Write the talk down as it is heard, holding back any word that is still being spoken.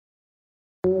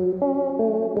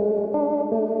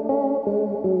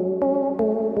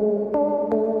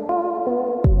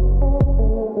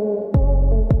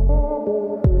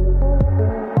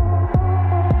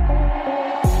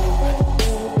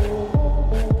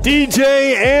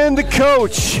DJ and the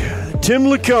coach, Tim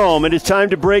Lacombe. It is time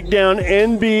to break down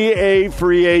NBA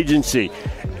free agency.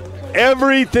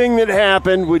 Everything that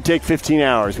happened would take 15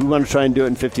 hours. We want to try and do it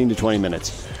in 15 to 20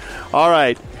 minutes. All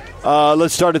right,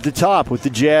 let's start at the top with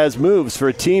the Jazz moves for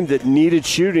a team that needed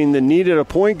shooting, that needed a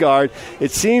point guard.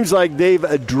 It seems like they've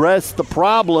addressed the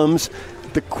problems.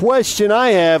 The question I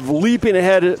have, leaping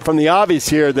ahead from the obvious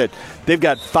here, that they've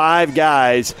got 5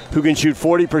 guys who can shoot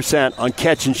 40% on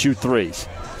catch-and-shoot threes.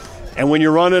 And when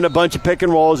you're running a bunch of pick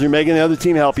and rolls, you're making the other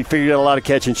team help, you figure out a lot of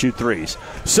catch-and-shoot threes.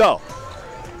 So,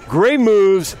 great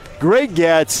moves, great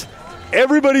gets.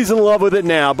 Everybody's in love with it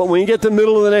now, but when you get to the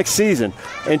middle of the next season,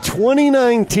 and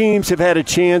 29 teams have had a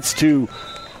chance to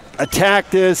attack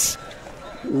this,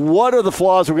 what are the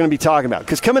flaws we're going to be talking about?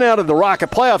 Because coming out of the Rocket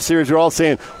playoff series, we're all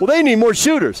saying, well, they need more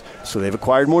shooters. So they've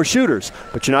acquired more shooters.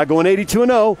 But you're not going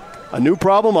 82-0. A new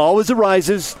problem always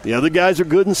arises. The other guys are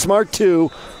good and smart, too.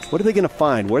 What are they going to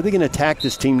find? Where are they going to attack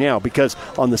this team now? Because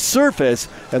on the surface,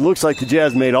 it looks like the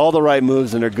Jazz made all the right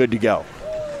moves and they're good to go.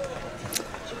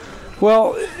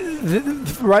 Well,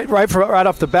 right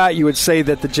off the bat, you would say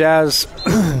that the Jazz,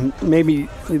 maybe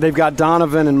they've got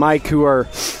Donovan and Mike, who are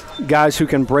guys who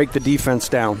can break the defense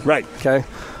down. Right. Okay.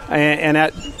 And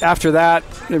after that,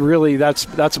 really, that's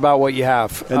about what you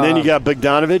have. And then you got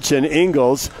Bogdanovich and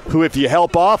Ingles, who, if you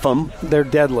help off them, they're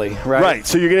deadly, right? Right.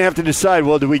 So you're going to have to decide,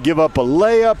 well, do we give up a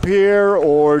layup here,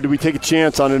 or do we take a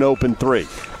chance on an open three?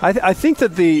 I think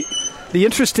that the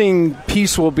interesting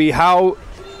piece will be how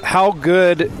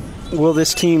good will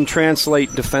this team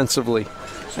translate defensively.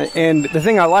 And the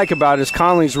thing I like about it is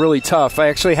Conley's really tough. I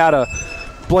actually had a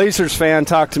Blazers fan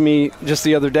talk to me just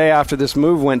the other day after this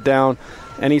move went down,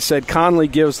 and he said Conley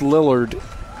gives Lillard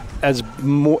as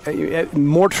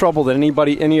more trouble than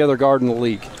any other guard in the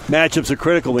league. Matchups are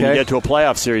critical when you get to a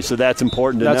playoff series, so that's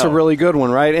important to know. That's a really good one,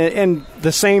 right? And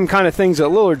the same kind of things that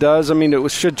Lillard does, I mean, it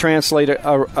should translate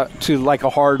to like a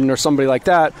Harden or somebody like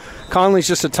that. Conley's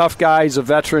just a tough guy. He's a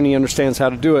veteran. He understands how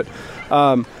to do it.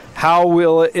 How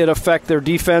will it affect their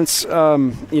defense, with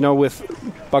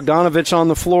Bogdanovich on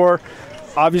the floor?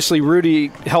 Obviously, Rudy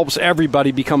helps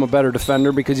everybody become a better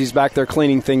defender because he's back there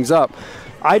cleaning things up.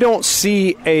 I don't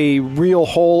see a real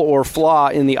hole or flaw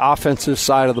in the offensive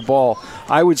side of the ball.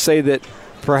 I would say that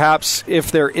perhaps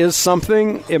if there is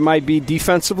something, it might be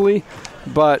defensively,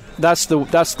 but that's the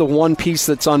one piece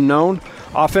that's unknown.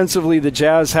 Offensively, the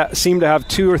Jazz seem to have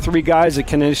 2 or 3 guys that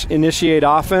can initiate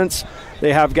offense.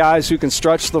 They have guys who can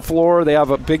stretch the floor. They have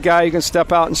a big guy who can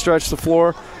step out and stretch the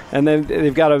floor. And then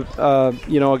they've got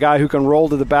a guy who can roll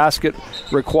to the basket,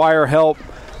 require help,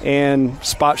 and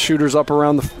spot shooters up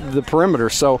around the perimeter.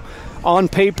 So on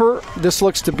paper, this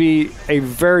looks to be a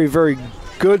very, very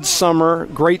good summer,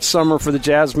 great summer for the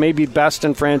Jazz, maybe best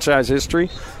in franchise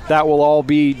history. That will all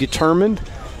be determined.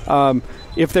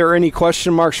 If there are any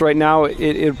question marks right now,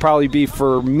 it would probably be,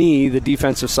 for me, the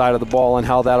defensive side of the ball and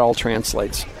how that all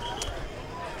translates.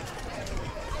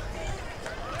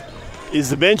 Is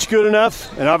the bench good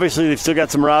enough? And obviously they've still got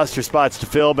some roster spots to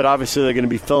fill, but obviously they're going to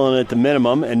be filling it at the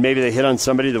minimum, and maybe they hit on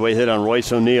somebody the way they hit on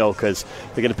Royce O'Neal, because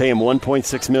they're going to pay him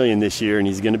 $1.6 million this year, and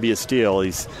he's going to be a steal.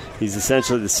 He's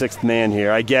essentially the 6th man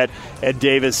here. I get Ed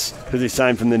Davis, who they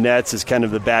signed from the Nets, is kind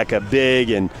of the backup big,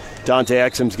 and Dante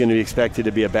Exum's going to be expected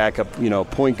to be a backup,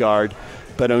 point guard.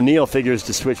 But O'Neal figures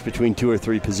to switch between 2 or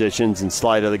 3 positions and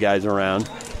slide other guys around.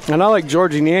 And I like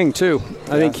Georgie Niang, too.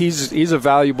 I think he's a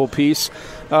valuable piece.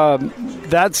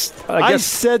 I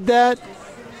said that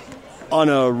on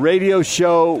a radio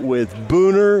show with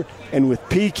Booner and with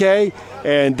PK,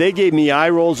 and they gave me eye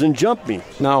rolls and jumped me.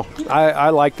 No, I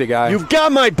like the guy. You've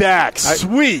got my back.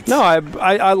 Sweet.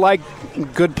 I like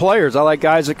good players. I like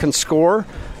guys that can score.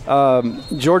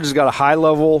 George has got a high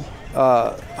level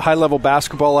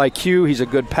basketball IQ. He's a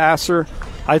good passer.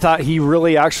 I thought he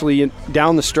really actually,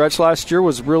 down the stretch last year,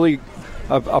 was really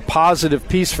a positive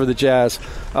piece for the Jazz.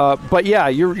 But yeah,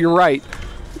 you're right.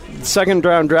 Second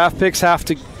round draft picks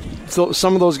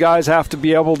some of those guys have to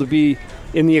be able to be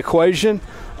in the equation,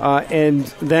 and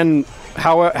then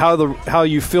how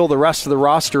you fill the rest of the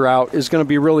roster out is going to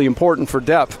be really important for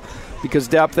depth, because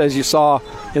depth, as you saw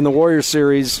in the Warriors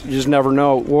series, you just never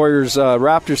know. Warriors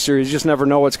Raptors series, you just never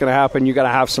know what's going to happen. You got to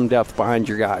have some depth behind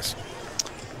your guys.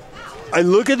 I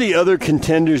look at the other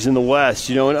contenders in the West,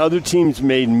 and other teams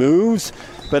made moves,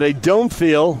 but I don't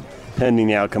feel, pending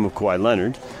the outcome of Kawhi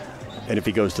Leonard, and if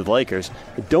he goes to the Lakers,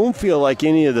 I don't feel like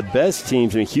any of the best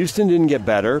teams. I mean, Houston didn't get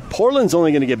better. Portland's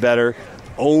only going to get better,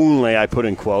 only, I put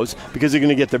in quotes, because they're going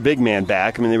to get their big man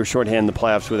back. I mean, they were shorthanded in the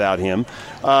playoffs without him.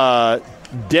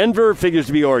 Denver figures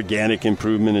to be organic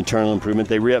improvement, internal improvement.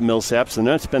 They re-up Millsap, so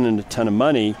they're not spending a ton of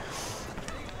money.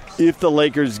 If the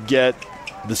Lakers get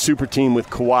the super team with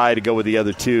Kawhi to go with the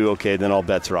other two, okay, then all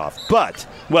bets are off. But,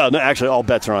 well, no, actually all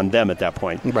bets are on them at that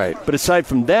point. Right. But aside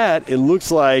from that, it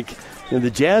looks like the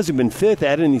Jazz have been fifth,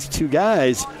 adding these two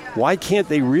guys. Why can't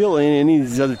they reel in any of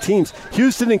these other teams?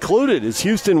 Houston included. As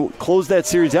Houston closed that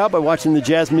series out by watching the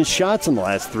Jazz miss shots in the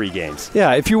last 3 games.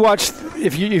 Yeah, if you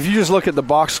just look at the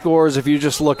box scores, if you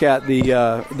just look at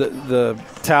the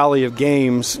tally of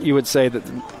games, you would say that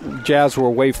the Jazz were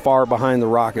way far behind the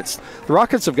Rockets. The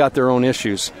Rockets have got their own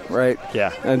issues, right?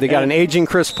 Yeah. And they got an aging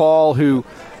Chris Paul who,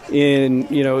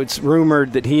 it's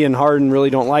rumored that he and Harden really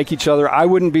don't like each other. I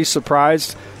wouldn't be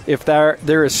surprised if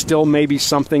there is still maybe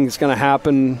something that's going to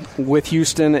happen with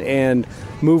Houston and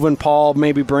moving Paul,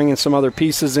 maybe bringing some other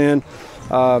pieces in.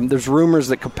 There's rumors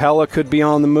that Capella could be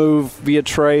on the move via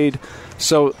trade.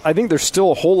 So I think there's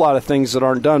still a whole lot of things that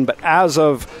aren't done. But as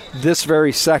of this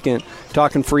very second,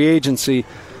 talking free agency,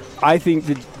 I think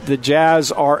the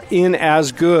Jazz are in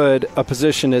as good a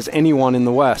position as anyone in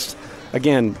the West.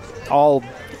 Again, all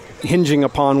hinging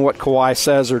upon what Kawhi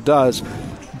says or does.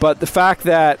 But the fact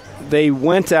that they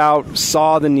went out,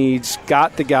 saw the needs,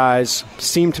 got the guys,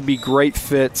 seemed to be great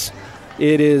fits,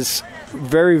 it is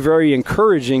very, very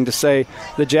encouraging to say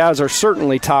the Jazz are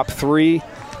certainly top 2,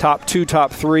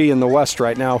 top 3 in the West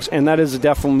right now, and that is a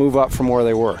definite move up from where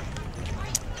they were.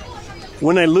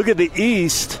 When I look at the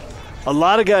East, a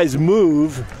lot of guys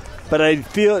move, but I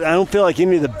don't feel like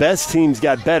any of the best teams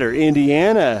got better.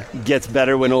 Indiana gets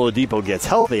better when Oladipo gets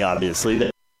healthy,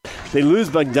 obviously. They lose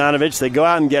Bogdanovich. They go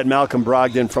out and get Malcolm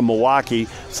Brogdon from Milwaukee,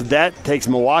 so that takes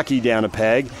Milwaukee down a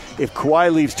peg. If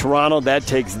Kawhi leaves Toronto, that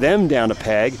takes them down a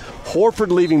peg.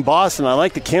 Horford leaving Boston, I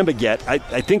like the Kemba get. I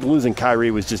think losing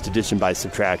Kyrie was just addition by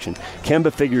subtraction.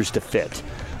 Kemba figures to fit.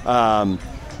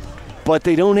 But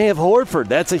they don't have Horford.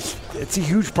 That's a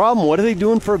huge problem. What are they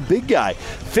doing for a big guy?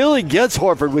 Philly gets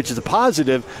Horford, which is a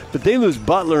positive, but they lose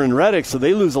Butler and Redick, so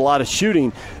they lose a lot of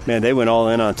shooting. Man, they went all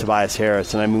in on Tobias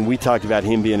Harris. And, I mean, we talked about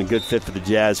him being a good fit for the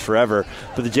Jazz forever,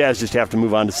 but the Jazz just have to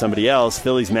move on to somebody else.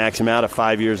 Philly's max him out at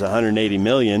 5 years, $180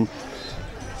 million.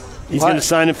 He's going to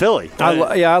sign in Philly.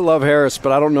 I love Harris,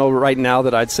 but I don't know right now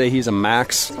that I'd say he's a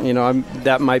max.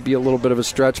 That might be a little bit of a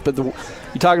stretch. But you're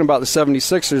talking about the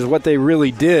 76ers, what they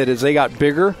really did is they got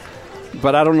bigger,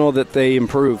 but I don't know that they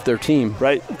improved their team.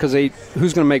 Right. Because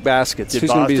who's going to make baskets? Who's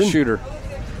going to be the shooter?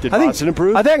 Did Boston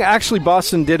improve? I think actually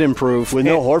Boston did improve. With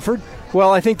no Horford?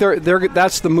 Well, I think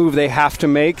that's the move they have to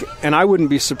make, and I wouldn't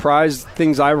be surprised.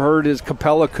 Things I've heard is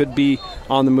Capella could be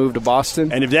on the move to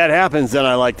Boston. And if that happens, then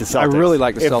I like the Celtics. I really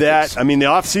like the Celtics. The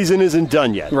offseason isn't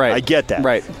done yet. Right. I get that.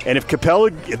 Right. And if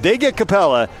they get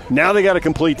Capella, now they got a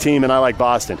complete team, and I like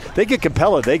Boston. They get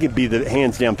Capella, they could be the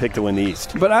hands-down pick to win the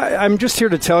East. But I'm just here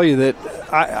to tell you that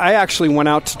I actually went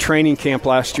out to training camp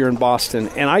last year in Boston,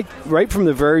 and I, right from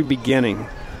the very beginning,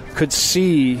 could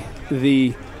see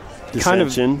the kind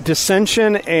of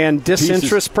dissension and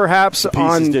disinterest perhaps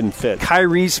on didn't fit.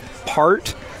 Kyrie's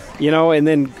part, and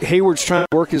then Hayward's trying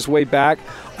to work his way back.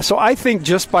 So I think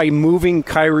just by moving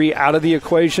Kyrie out of the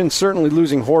equation, certainly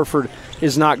losing Horford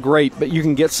is not great, but you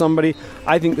can get somebody.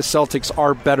 I think the Celtics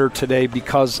are better today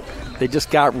because they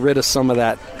just got rid of some of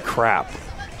that crap.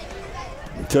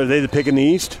 So are they the pick in the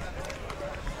East?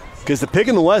 Because the pick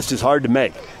in the West is hard to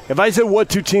make. If I said what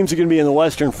 2 teams are going to be in the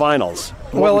Western Finals,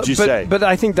 what would you say? But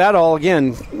I think that all,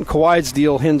 again, Kawhi's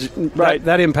deal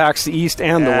that impacts the East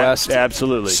and the West.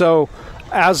 Absolutely. So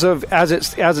as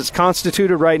it's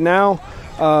constituted right now,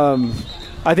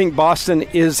 I think Boston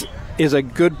is a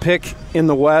good pick in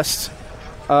the West,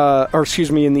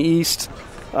 in the East.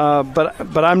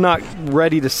 But I'm not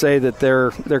ready to say that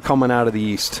they're coming out of the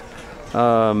East.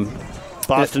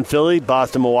 Boston, Philly,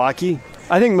 Boston, Milwaukee.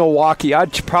 I think Milwaukee.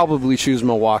 I'd probably choose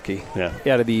Milwaukee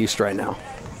out of the East right now.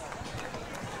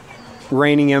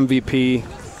 Reigning MVP.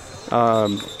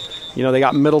 They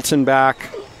got Middleton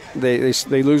back. They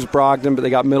lose Brogdon, but they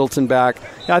got Middleton back.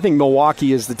 I think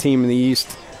Milwaukee is the team in the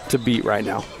East to beat right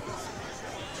now.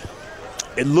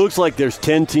 It looks like there's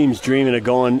 10 teams dreaming of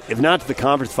going, if not to the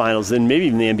conference finals, then maybe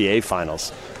even the NBA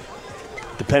finals,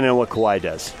 depending on what Kawhi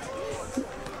does.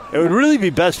 It would really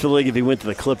be best for the league if he went to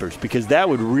the Clippers because that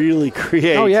would really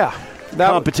create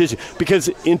competition. Because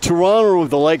in Toronto with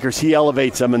the Lakers, he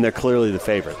elevates them and they're clearly the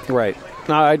favorite. Right.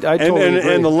 No, I totally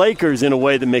agree. And the Lakers in a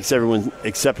way that makes everyone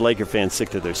except Laker fans sick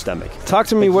to their stomach. Talk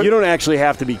to me. You don't actually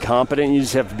have to be competent. You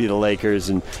just have to be the Lakers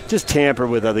and just tamper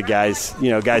with other guys.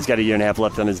 Guy's got a year and a half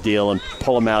left on his deal and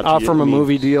pull him out. Offer him a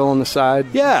movie deal on the side.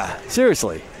 Yeah,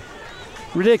 seriously.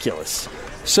 Ridiculous.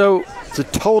 So it's a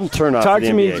total turnoff. Talk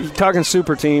to me. Talking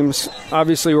super teams.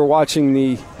 Obviously, we're watching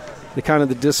the kind of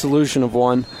the dissolution of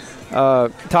one.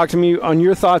 Talk to me on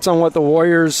your thoughts on what the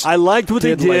Warriors I liked what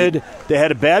they did. late. They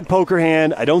had a bad poker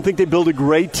hand. I don't think they built a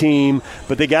great team,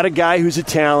 but they got a guy who's a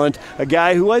talent, a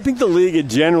guy who I think the league had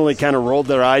generally kind of rolled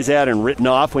their eyes at and written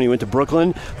off when he went to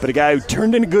Brooklyn, but a guy who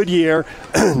turned in a good year,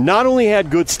 not only had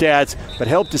good stats, but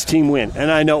helped his team win.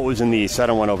 And I know it was in the East, so I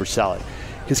don't want to oversell it.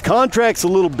 His contract's a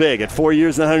little big. At 4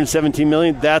 years and $117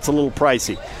 million, that's a little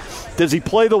pricey. Does he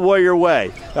play the Warrior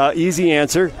way? Easy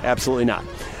answer, absolutely not.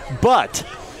 But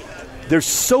they're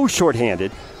so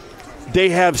shorthanded. They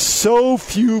have so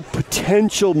few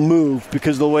potential moves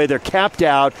because of the way they're capped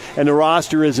out and the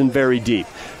roster isn't very deep.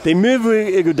 They move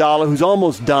Iguodala, who's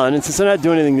almost done, and since they're not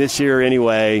doing anything this year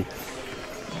anyway,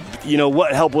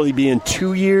 what help will he be in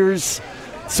 2 years?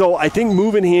 So I think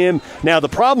moving him. Now, the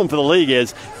problem for the league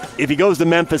is if he goes to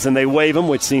Memphis and they waive him,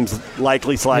 which seems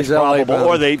likely / probable,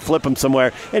 or they flip him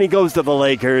somewhere, and he goes to the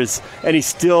Lakers and he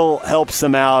still helps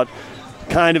them out,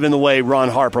 kind of in the way Ron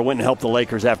Harper went and helped the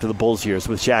Lakers after the Bulls years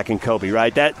with Shaq and Kobe,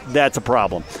 right? That's a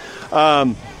problem.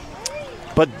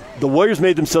 But the Warriors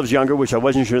made themselves younger, which I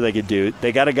wasn't sure they could do.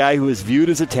 They got a guy who is viewed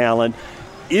as a talent.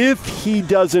 If he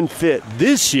doesn't fit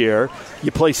this year,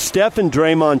 you play Steph and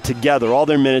Draymond together, all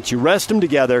their minutes, you rest them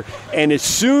together, and as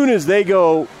soon as they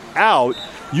go out,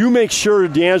 you make sure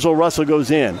D'Angelo Russell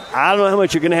goes in. I don't know how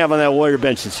much you're going to have on that Warrior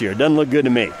bench this year. It doesn't look good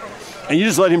to me. And you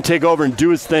just let him take over and do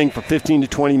his thing for 15 to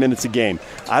 20 minutes a game.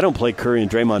 I don't play Curry and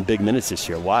Draymond big minutes this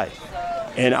year. Why?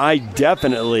 And I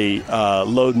definitely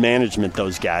load management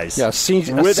those guys. Yeah,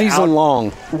 season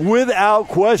long. Without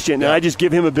question. Yeah. And I just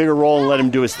give him a bigger role and let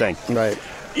him do his thing. Right.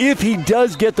 If he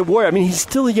does get the Warrior, he's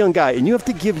still a young guy, and you have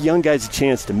to give young guys a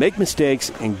chance to make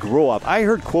mistakes and grow up. I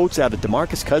heard quotes out of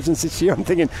DeMarcus Cousins this year. I'm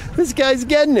thinking, this guy's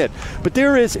getting it. But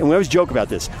there is, and we always joke about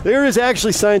this, there is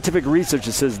actually scientific research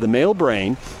that says the male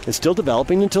brain is still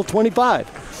developing until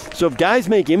 25. So if guys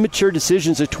make immature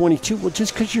decisions at 22, well,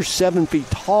 just because you're 7 feet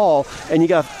tall and you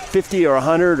got 50 or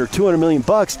 100 or 200 million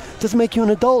bucks doesn't make you an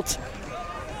adult.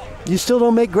 You still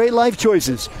don't make great life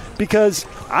choices because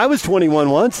I was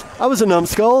 21 once. I was a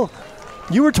numbskull.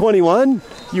 You were 21.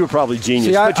 You were probably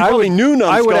genius, but you probably knew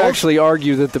numbskulls. I would actually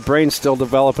argue that the brain's still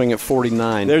developing at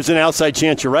 49. There's an outside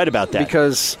chance you're right about that.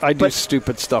 Because I do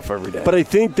stupid stuff every day. But I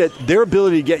think that their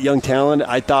ability to get young talent,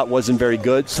 I thought, wasn't very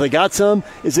good. So they got some.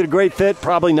 Is it a great fit?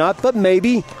 Probably not, but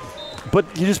maybe.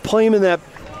 But you just play him in that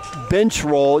bench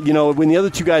role, when the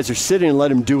other two guys are sitting and let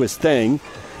him do his thing.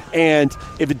 And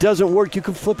if it doesn't work, you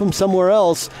can flip them somewhere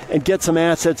else and get some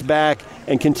assets back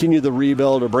and continue the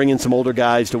rebuild or bring in some older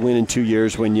guys to win in 2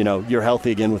 years when, you're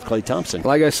healthy again with Klay Thompson.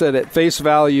 Like I said, at face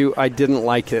value, I didn't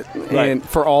like it. Right. And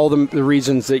for all the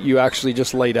reasons that you actually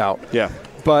just laid out. Yeah.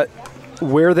 But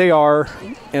where they are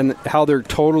and how they're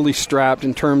totally strapped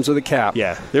in terms of the cap.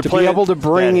 Yeah. To be able to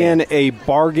bring in a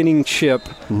bargaining chip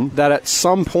that at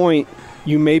some point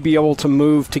you may be able to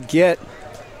move to get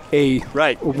a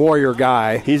Warrior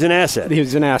guy. He's an asset.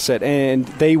 He's an asset. And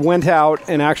they went out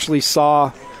and actually saw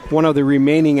one of the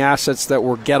remaining assets that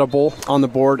were gettable on the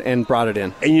board and brought it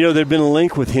in. And, there'd been a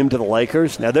link with him to the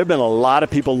Lakers. Now, there have been a lot of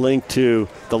people linked to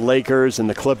the Lakers and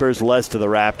the Clippers, less to the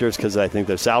Raptors because I think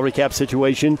their salary cap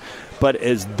situation. But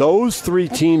as those three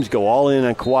teams go all in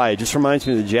on Kawhi, it just reminds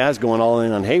me of the Jazz going all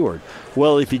in on Hayward.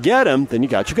 Well, if you get him, then you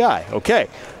got your guy. Okay.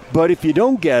 But if you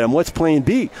don't get him, what's plan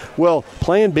B? Well,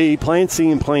 plan B, plan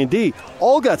C, and plan D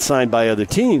all got signed by other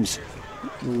teams.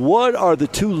 What are the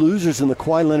two losers in the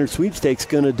Kawhi Leonard sweepstakes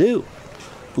going to do?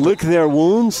 Lick their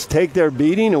wounds, take their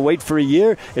beating, and wait for a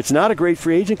year? It's not a great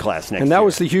free agent class next year. And that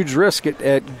was the huge risk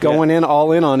at going in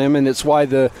all in on him, and it's why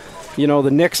the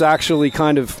Knicks actually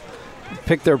kind of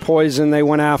picked their poison. They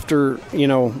went after,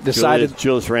 decided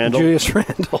Julius Randle,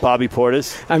 Bobby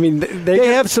Portis. They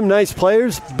have some nice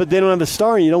players, but they don't have a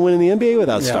star, and you don't win in the NBA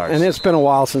without stars. And it's been a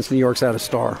while since New York's had a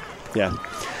star. Yeah.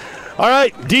 All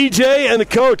right, DJ and the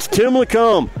coach, Tim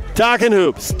Lacombe, talking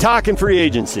hoops, talking free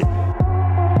agency.